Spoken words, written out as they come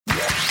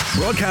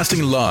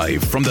Broadcasting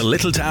live from the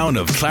little town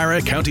of Clara,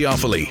 County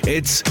Offaly,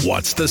 it's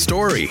What's the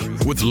Story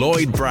with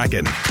Lloyd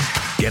Bracken.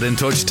 Get in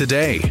touch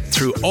today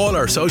through all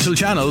our social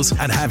channels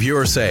and have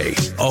your say.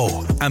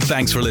 Oh, and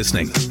thanks for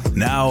listening.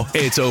 Now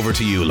it's over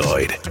to you,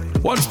 Lloyd.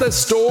 What's the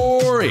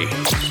story?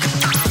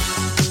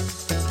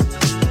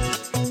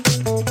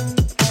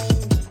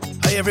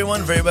 Hi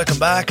everyone, very welcome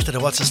back to the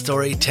What's the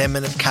Story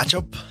 10-minute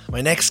catch-up. My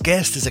next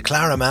guest is a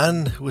Clara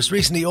man who has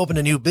recently opened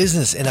a new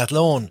business in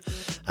Athlone.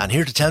 And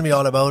here to tell me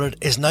all about it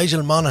is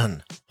Nigel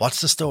Monaghan.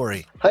 What's the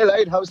story? Hi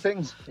Lloyd, how's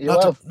things?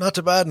 Not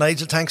too bad,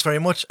 Nigel, thanks very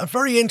much. I'm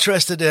very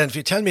interested in if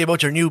you tell me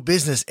about your new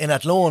business in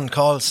Athlone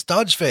called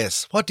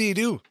Stodgeface. What do you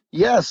do?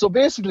 Yeah, so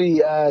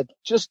basically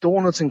just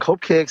donuts and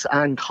cupcakes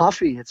and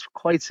coffee. It's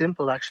quite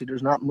simple actually,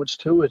 there's not much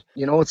to it.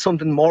 You know, it's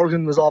something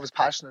Morgan was always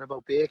passionate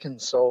about baking,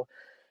 so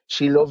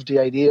she loved the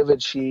idea of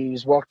it.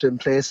 She's worked in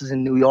places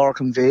in New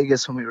York and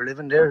Vegas when we were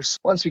living there. So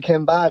once we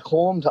came back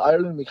home to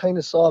Ireland, we kind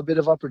of saw a bit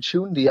of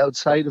opportunity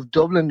outside of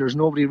Dublin. There's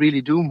nobody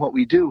really doing what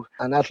we do.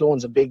 And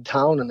Athlon's a big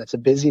town and it's a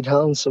busy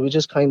town. So we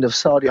just kind of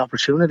saw the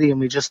opportunity and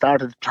we just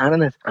started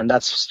planning it. And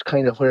that's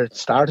kind of where it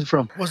started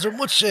from. Was there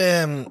much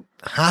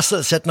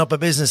hassle setting up a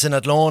business in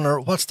Athlone, or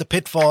what's the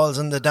pitfalls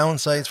and the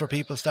downsides for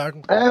people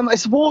starting? I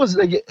suppose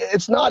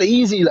it's not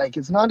easy.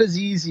 It's not as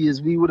easy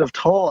as we would have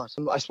thought.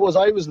 I suppose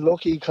I was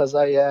lucky because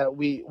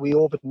we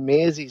opened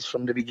Maisie's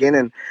from the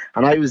beginning,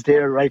 and I was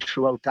there right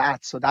throughout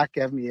that. So that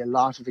gave me a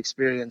lot of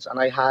experience, and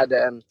I had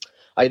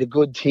a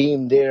good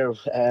team there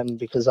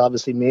because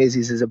obviously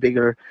Maisie's is a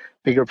bigger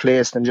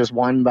place than just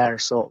one bar.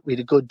 So we had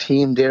a good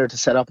team there to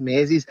set up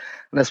Maisie's,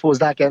 and I suppose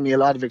that gave me a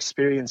lot of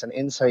experience and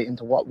insight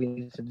into what we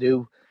need to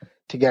do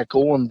to get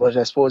going. But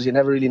I suppose you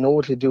never really know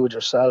what to do with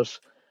yourself.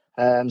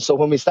 So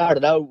when we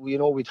started out,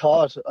 we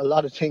thought a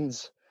lot of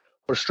things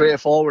were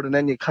straightforward, and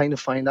then you kind of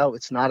find out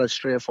it's not as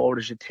straightforward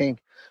as you think.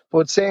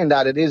 But saying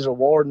that, it is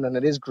rewarding and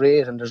it is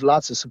great, and there's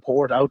lots of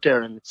support out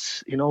there, and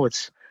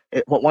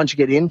once you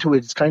get into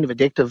it, it's kind of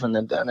addictive,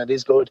 and it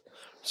is good.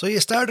 So you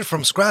started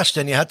from scratch,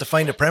 then you had to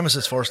find a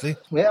premises firstly.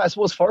 Yeah, I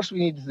suppose first we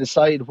needed to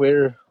decide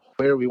where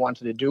we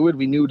wanted to do it.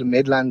 We knew the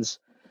Midlands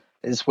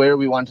is where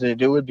we wanted to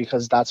do it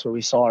because that's where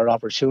we saw our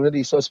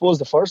opportunity. So I suppose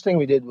the first thing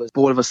we did was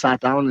both of us sat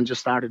down and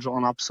just started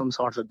drawing up some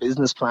sort of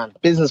business plan.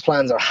 Business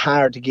plans are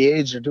hard to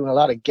gauge. You're doing a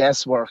lot of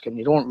guesswork and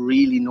you don't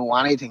really know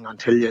anything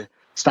until you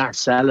start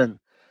selling.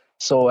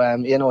 So,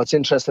 it's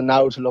interesting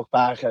now to look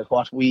back at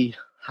what we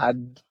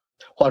had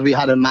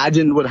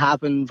imagined would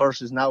happen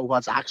versus now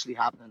what's actually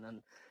happening.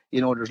 And,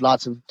 there's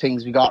lots of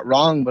things we got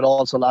wrong, but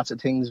also lots of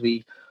things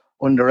we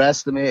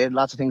underestimated,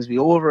 lots of things we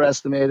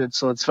overestimated.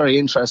 So it's very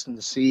interesting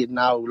to see it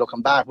now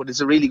looking back. But it's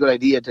a really good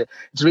idea.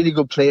 It's a really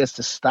good place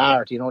to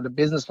start. The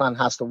business plan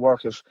has to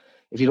work. If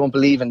you don't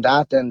believe in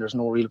that, then there's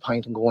no real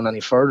point in going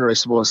any further, I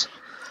suppose.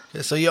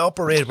 So you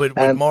operate with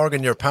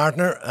Morgan, your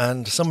partner,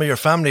 and some of your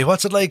family.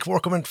 What's it like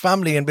working with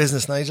family in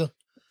business, Nigel?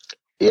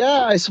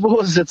 Yeah, I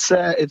suppose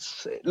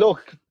it's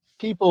look,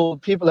 people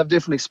have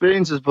different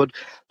experiences, but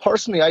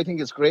personally I think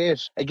it's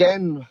great.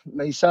 Again,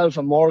 myself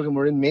and Morgan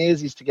were in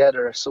Maisie's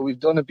together, so we've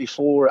done it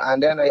before,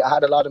 and then I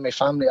had a lot of my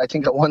family. I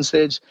think at one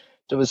stage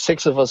there was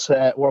 6 of us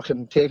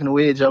taking a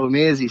wage out of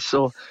Maisie's.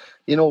 So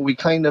we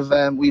kind of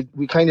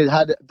we kind of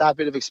had that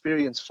bit of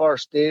experience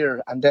first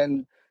there, and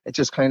then it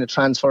just kind of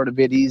transferred a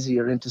bit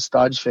easier into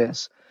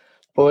Stodgeface.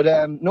 But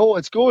no,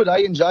 it's good. I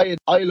enjoy it.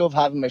 I love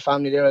having my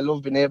family there. I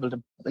love being able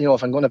to,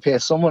 if I'm going to pay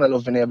someone, I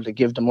love being able to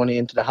give the money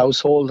into the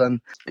household.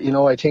 And,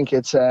 I think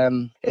it's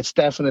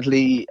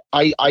definitely,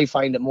 I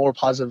find it more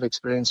positive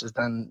experiences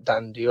than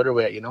the other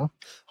way,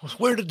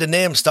 Where did the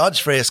name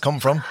Stodgeface come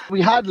from?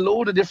 We had a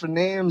load of different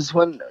names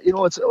when,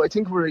 I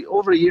think we're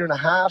over a year and a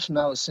half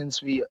now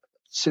since we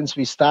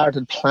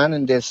started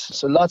planning this.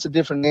 So lots of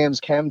different names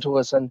came to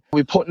us, and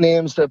we put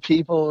names to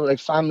people like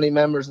family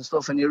members and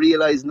stuff, and you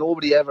realise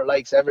nobody ever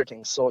likes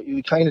everything. So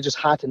you kind of just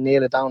had to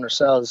nail it down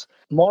ourselves.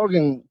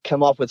 Morgan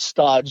came up with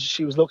Stodge.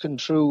 She was looking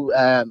through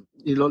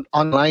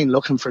online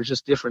looking for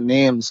just different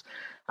names,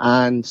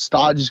 and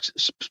Stodge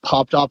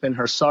popped up in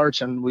her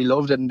search and we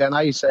loved it. And then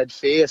I said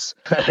Face.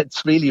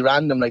 It's really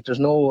random, there's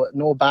no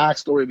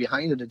backstory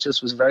behind it. It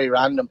just was very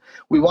random.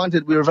 We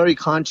were very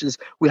conscious.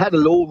 We had a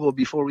logo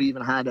before we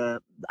even had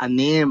a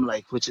name,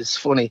 which is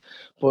funny,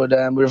 but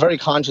we were very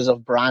conscious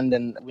of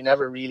branding. We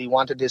never really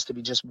wanted this to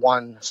be just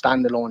one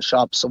standalone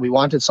shop, so we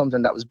wanted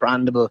something that was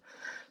brandable,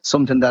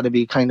 something that would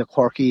be kind of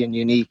quirky and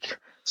unique.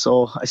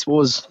 So I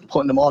suppose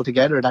putting them all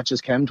together, that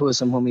just came to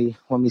us, and when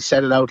we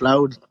said it out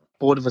loud,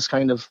 both of us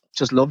kind of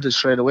just loved it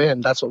straight away,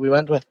 and that's what we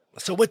went with.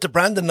 So with the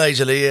branding,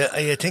 Nigel, are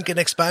you thinking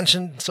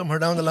expansion somewhere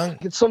down the line?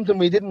 It's something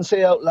we didn't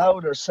say out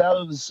loud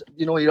ourselves.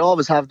 You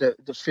always have the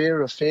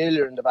fear of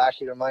failure in the back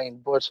of your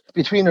mind, but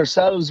between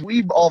ourselves,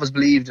 we've always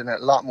believed in it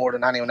a lot more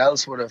than anyone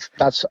else would have.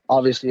 That's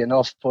obviously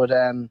enough, but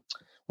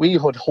we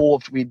had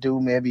hoped we'd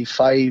do maybe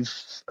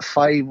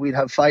we'd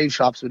have 5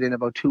 shops within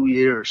about 2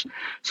 years.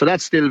 So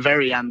that's still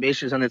very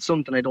ambitious, and it's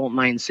something I don't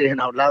mind saying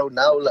out loud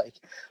now,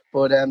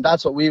 But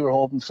that's what we were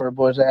hoping for.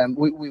 But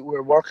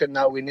we're working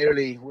now. We're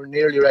nearly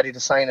ready to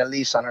sign a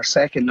lease on our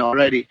second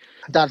already.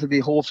 That'll be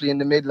hopefully in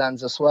the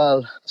Midlands as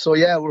well. So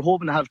yeah, we're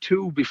hoping to have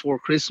two before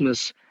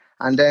Christmas,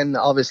 and then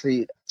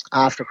obviously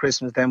after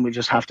Christmas, then we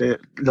just have to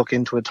look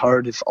into a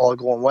third if all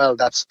going well.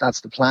 That's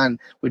the plan.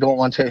 We don't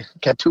want to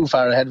get too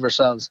far ahead of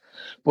ourselves.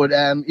 But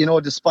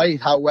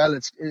despite how well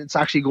it's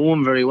actually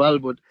going very well,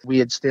 but we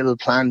had still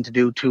planned to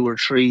do 2 or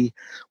 3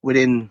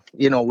 within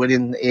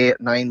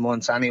 8-9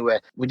 months anyway.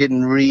 We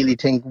didn't really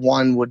think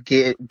one would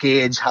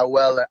gauge how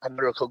well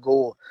another could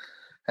go.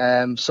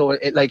 So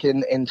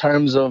in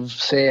terms of,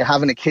 say,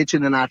 having a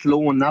kitchen in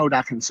Athlone now,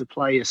 that can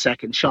supply a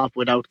second shop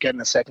without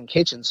getting a second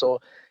kitchen. So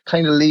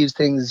kind of leaves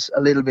things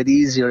a little bit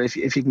easier if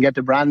you can get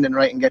the branding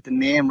right and get the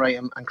name right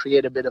and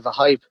create a bit of a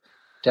hype.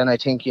 Then I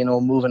think,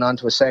 moving on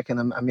to a second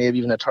and maybe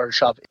even a third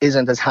shop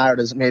isn't as hard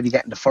as maybe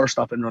getting the first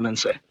up and running,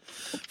 say.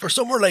 For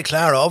somewhere like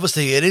Clara,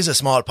 obviously it is a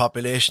small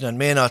population and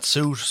may not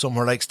suit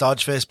somewhere like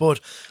Stodgeface, but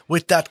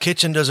with that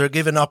kitchen, does it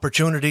give an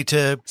opportunity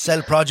to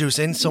sell produce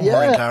in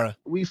somewhere in Clara?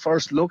 We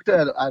first looked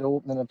at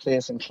opening a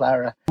place in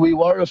Clara. We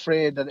were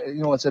afraid that,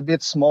 it's a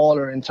bit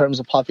smaller in terms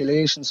of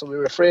population, so we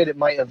were afraid it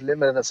might have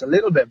limited us a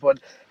little bit, but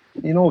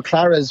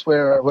Clara is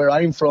where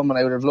I'm from, and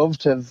I would have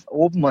loved to have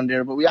opened one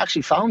there, but we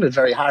actually found it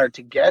very hard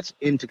to get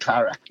into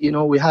Clara.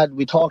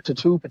 We talked to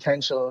 2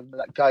 potential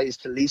guys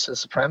to lease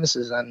us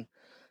premises, and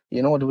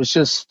there was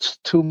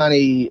just too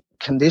many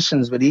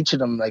conditions with each of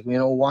them.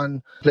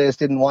 One place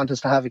didn't want us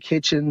to have a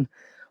kitchen.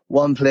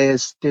 One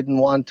place didn't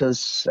want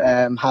us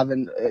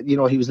having, he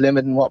was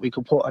limiting what we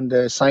could put on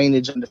the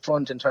signage in the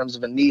front in terms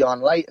of a neon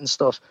light and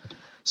stuff.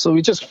 So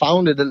we just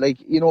found it that,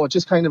 it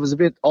just kind of was a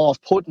bit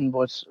off-putting,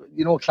 but,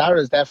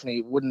 Clara's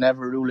definitely wouldn't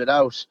ever rule it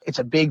out. It's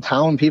a big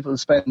town. People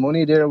spend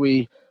money there.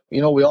 We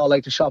all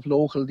like to shop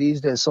local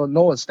these days. So,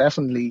 no, it's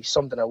definitely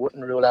something I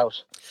wouldn't rule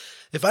out.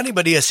 If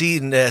anybody has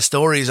seen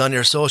stories on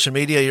your social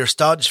media, your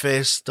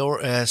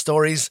Stodgeface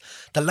stories,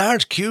 the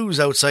large queues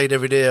outside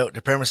every day out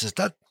the premises,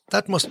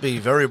 that must be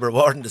very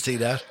rewarding to see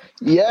that.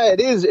 Yeah, it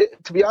is.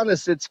 To be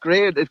honest, it's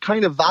great. It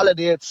kind of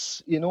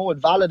validates,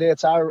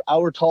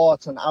 our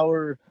thoughts and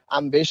our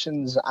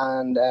ambitions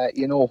and,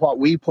 what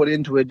we put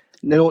into it.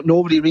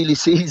 Nobody really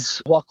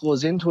sees what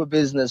goes into a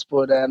business,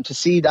 but to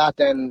see that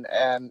then,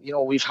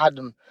 we've had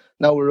them.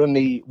 Now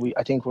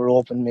I think we're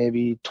open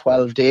maybe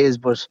 12 days,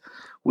 but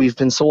we've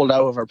been sold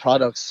out of our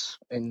products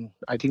in,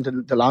 I think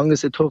the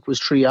longest it took was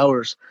 3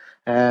 hours.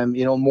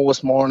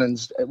 Most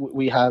mornings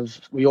we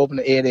open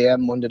at 8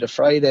 a.m. Monday to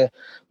Friday.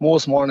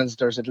 Most mornings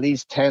there's at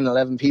least 10,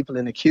 11 people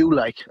in a queue,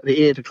 at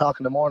 8 o'clock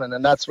in the morning,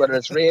 and that's whether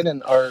it's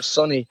raining or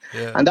sunny.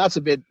 Yeah. And that's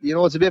a bit,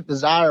 it's a bit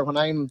bizarre when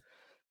I'm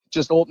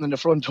just opening the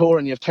front door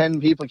and you have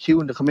 10 people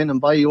queuing to come in and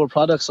buy your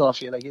products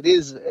off you.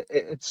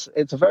 It's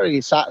a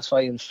very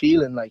satisfying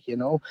feeling,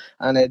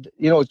 and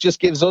it just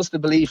gives us the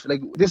belief,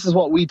 this is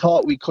what we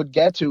thought we could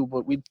get to,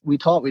 but we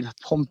thought we'd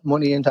pump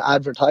money into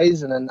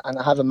advertising and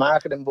have a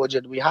marketing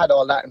budget. We had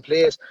all that in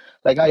place.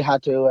 I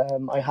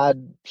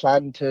had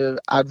planned to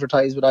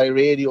advertise with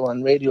iRadio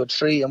and Radio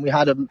 3, and we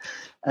had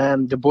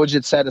the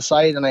budget set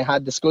aside, and I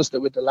had discussed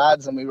it with the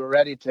lads, and we were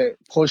ready to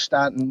push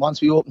that. And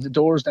once we opened the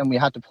doors, then we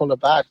had to pull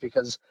it back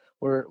because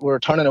we're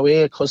turning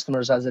away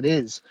customers as it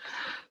is.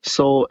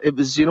 So it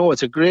was,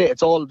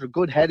 it's all the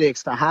good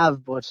headaches to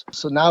have. But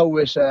so now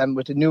with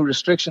the new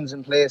restrictions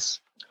in place,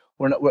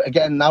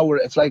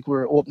 it's like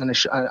we're opening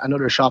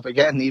another shop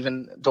again,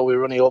 even though we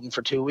were only open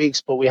for 2 weeks.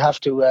 But we have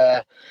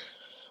to.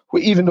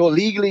 Even though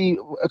legally,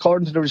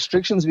 according to the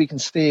restrictions, we can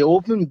stay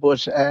open,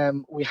 but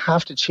we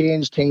have to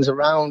change things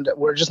around.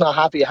 We're just not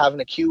happy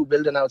having a queue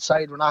building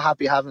outside. We're not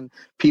happy having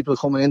people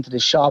coming into the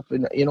shop,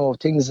 and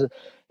things.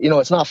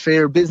 It's not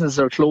fair. Businesses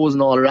are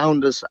closing all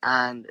around us,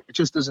 and it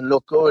just doesn't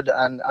look good.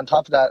 And on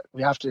top of that,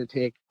 we have to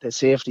take the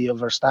safety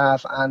of our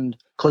staff and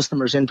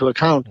customers into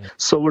account. Yeah.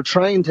 So we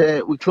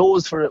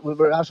closed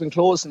we're actually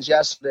closed since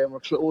yesterday, and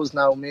we're closed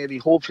now. Maybe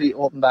hopefully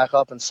open back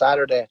up on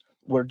Saturday.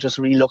 We're just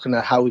re-looking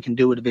at how we can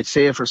do it a bit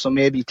safer. So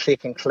maybe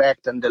click and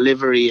collect and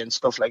delivery and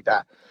stuff like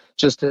that,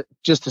 just to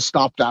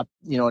stop that,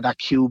 that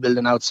queue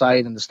building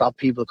outside and to stop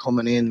people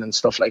coming in and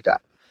stuff like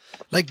that.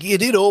 You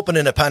did open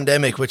in a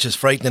pandemic, which is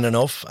frightening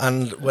enough,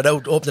 and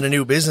without opening a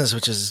new business,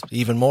 which is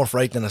even more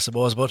frightening, I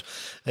suppose. But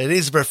it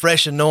is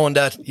refreshing knowing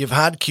that you've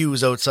had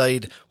queues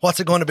outside. What's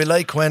it going to be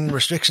like when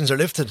restrictions are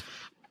lifted?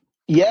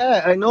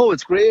 Yeah, I know,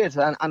 it's great,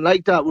 and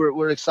like that,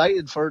 we're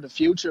excited for the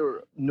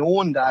future,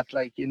 knowing that,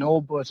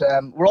 but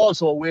we're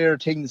also aware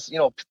things,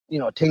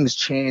 things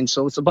change.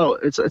 So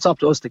it's up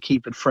to us to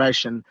keep it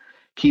fresh and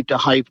keep the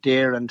hype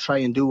there and try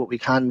and do what we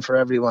can for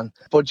everyone.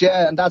 But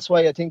yeah, and that's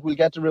why I think we'll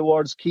get the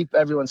rewards, keep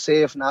everyone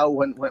safe now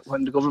when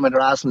the government are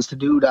asking us to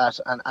do that,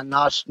 and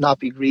not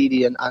be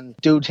greedy and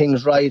do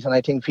things right. And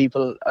I think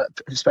people,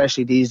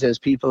 especially these days,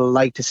 people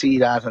like to see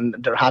that, and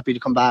they're happy to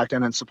come back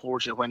then and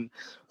support you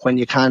when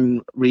you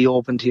can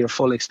reopen to your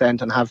full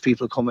extent and have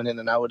people coming in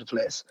and out of the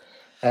place.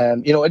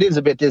 It is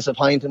a bit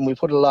disappointing. We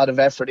put a lot of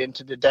effort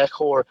into the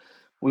decor,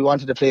 We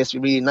wanted the place to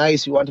be really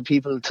nice. We wanted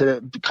people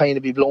to kind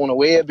of be blown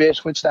away a bit,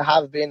 which they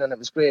have been, and it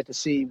was great to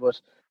see. But,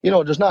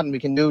 there's nothing we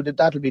can do.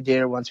 That'll be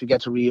there once we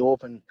get to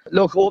reopen.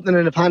 Look, opening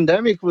in a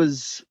pandemic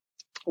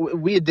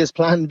we had this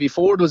planned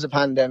before there was a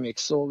pandemic,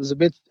 so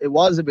it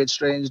was a bit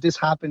strange. This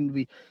happened,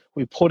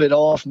 we put it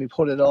off.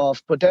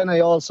 But then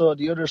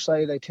the other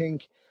side, I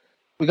think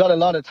we got a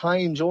lot of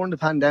time during the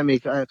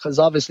pandemic, because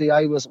obviously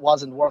I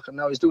wasn't working.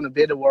 Now I was doing a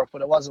bit of work,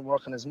 but I wasn't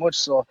working as much,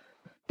 so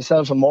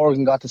myself and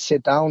Morgan got to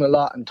sit down a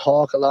lot and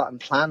talk a lot and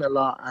plan a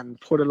lot and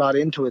put a lot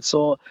into it.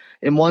 So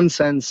in one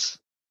sense,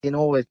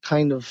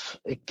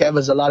 it gave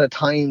us a lot of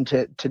time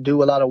to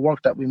do a lot of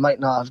work that we might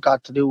not have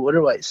got to do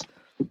otherwise.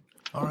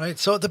 All right.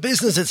 So the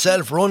business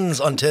itself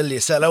runs until you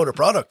sell out a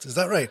product. Is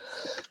that right?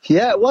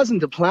 Yeah, it wasn't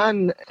the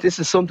plan. This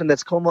is something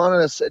that's come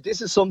on us. This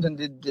is something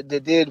they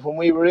did when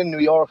we were in New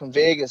York and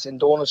Vegas in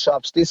donut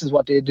shops. This is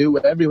what they do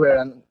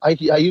everywhere. And I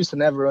used to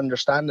never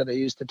understand it. I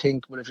used to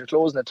think, well, if you're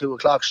closing at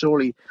 2:00,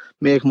 surely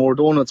make more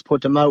donuts,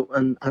 put them out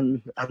and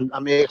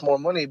make more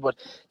money. But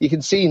you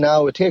can see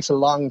now it takes a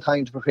long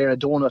time to prepare a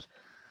donut.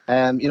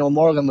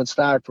 Morgan would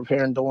start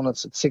preparing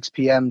donuts at 6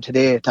 p.m.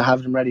 today to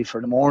have them ready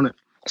for the morning.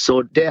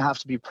 So they have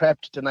to be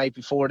prepped the night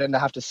before, then they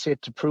have to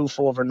sit to proof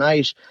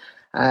overnight,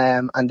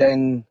 and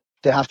then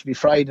they have to be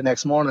fried the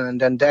next morning and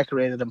then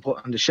decorated and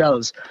put on the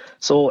shelves.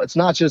 So it's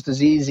not just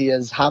as easy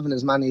as having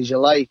as many as you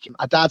like.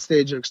 At that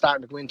stage, you're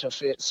starting to go into,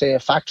 say, a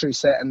factory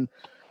setting,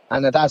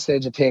 and at that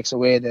stage, it takes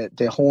away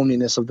the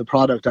homeliness of the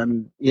product,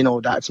 and,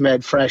 that it's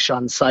made fresh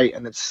on site,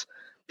 and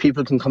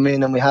people can come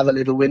in and we have a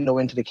little window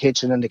into the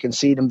kitchen and they can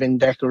see them being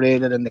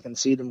decorated and they can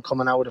see them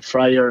coming out of the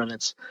fryer, and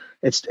it's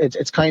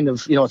kind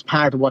of, it's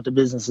part of what the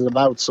business is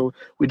about. So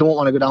we don't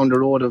want to go down the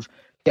road of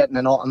getting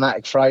an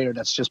automatic fryer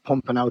that's just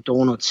pumping out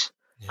donuts,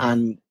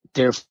 and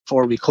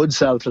therefore we could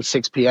sell till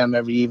 6 p.m.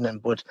 every evening,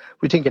 but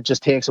we think it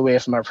just takes away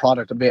from our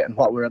product a bit and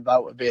what we're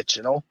about a bit,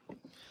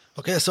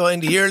 Okay, so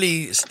in the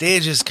early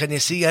stages, can you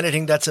see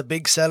anything that's a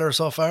big seller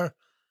so far?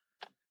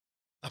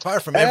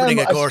 Apart from everything,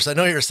 of course, I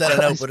know you're selling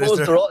out, but is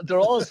there... they're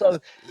also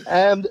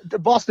the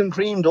Boston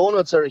cream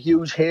donuts are a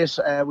huge hit.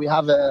 We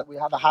have a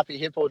Happy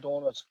Hippo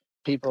donut.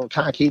 People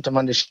can't keep them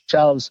on the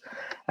shelves.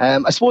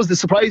 I suppose the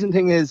surprising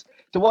thing is,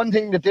 the one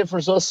thing that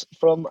differs us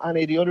from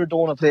any of the other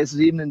donut places,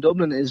 even in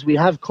Dublin, is we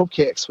have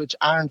cupcakes, which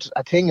aren't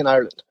a thing in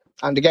Ireland.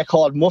 And they get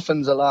called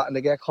muffins a lot and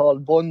they get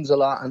called buns a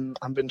lot. And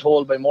I'm been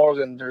told by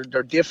Morgan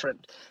they're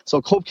different.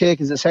 So cupcake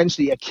is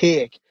essentially a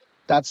cake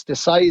that's the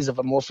size of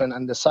a muffin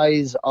and the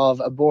size of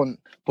a bun,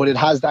 but it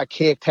has that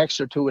cake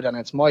texture to it, and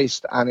it's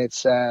moist and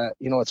it's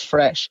it's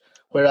fresh.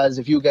 Whereas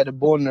if you get a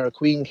bun or a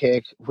queen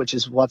cake, which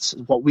is what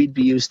we'd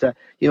be used to,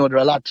 they're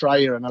a lot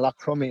drier and a lot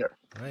crummier.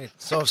 Right.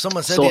 So if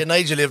someone said to you,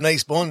 Nigel, you have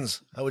nice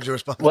buns, how would you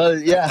respond? Well,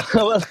 yeah.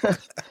 Well,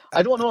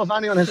 I don't know if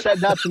anyone has said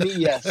that to me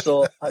yet,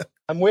 so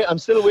I'm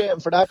still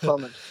waiting for that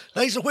comment.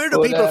 Nigel, where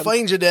do people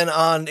find you then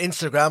on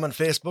Instagram and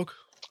Facebook?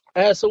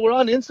 So we're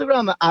on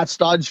Instagram at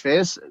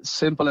Stodgeface,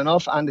 simple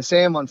enough, and the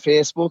same on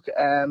Facebook.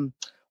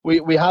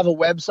 We have a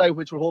website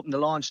which we're hoping to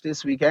launch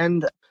this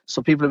weekend,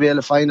 so people will be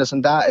able to find us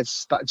on that.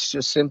 It's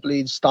just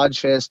simply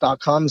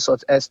stodgeface.com, so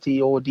it's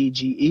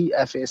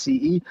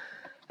STODGEFACE.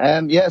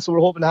 So we're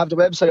hoping to have the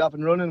website up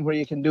and running where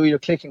you can do your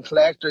click and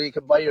collect, or you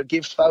can buy your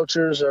gift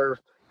vouchers, or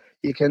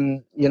you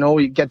can,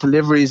 you get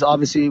deliveries.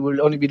 Obviously,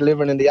 we'll only be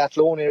delivering in the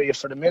Athlone area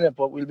for the minute,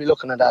 but we'll be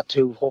looking at that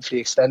too,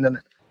 hopefully extending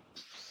it.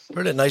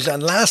 Brilliant, Nigel.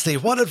 And lastly,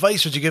 what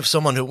advice would you give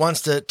someone who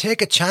wants to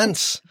take a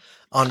chance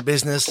on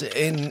business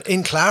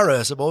in Clara,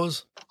 I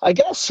suppose? I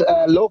guess,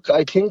 look,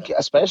 I think,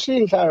 especially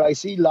in Clara, I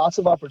see lots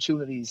of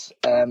opportunities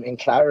in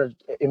Clara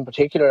in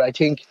particular. I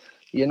think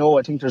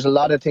there's a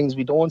lot of things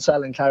we don't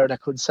sell in Clara that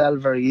could sell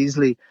very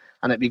easily,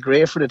 and it'd be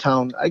great for the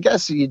town. I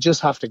guess you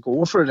just have to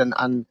go for it,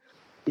 and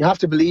you have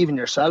to believe in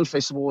yourself, I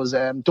suppose.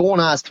 Don't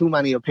ask too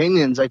many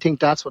opinions. I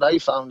think that's what I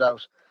found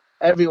out.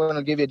 Everyone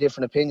will give you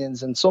different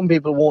opinions, and some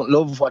people won't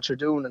love what you're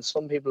doing and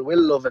some people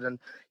will love it, and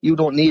you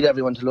don't need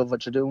everyone to love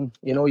what you're doing.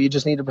 You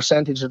just need a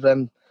percentage of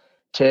them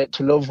to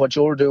love what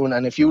you're doing,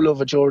 and if you love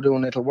what you're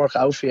doing, it'll work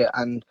out for you.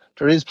 And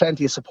there is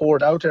plenty of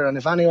support out there, and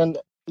if anyone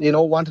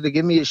wanted to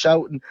give me a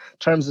shout in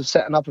terms of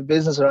setting up a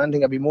business or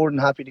anything, I'd be more than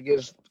happy to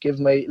give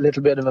my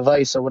little bit of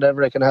advice or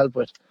whatever I can help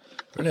with.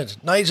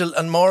 Brilliant. Nigel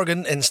and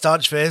Morgan in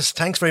Stodgeface,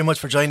 thanks very much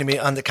for joining me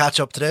on the catch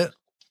up today.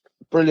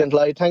 Brilliant,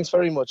 Lloyd. Thanks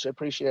very much. I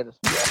appreciate it.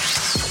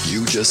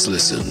 You just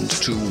listened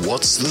to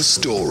What's the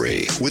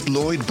Story with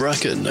Lloyd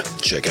Bracken.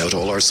 Check out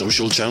all our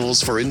social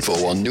channels for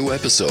info on new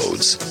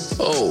episodes.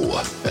 Oh,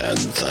 and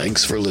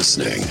thanks for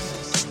listening.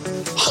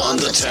 On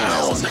the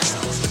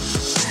Town.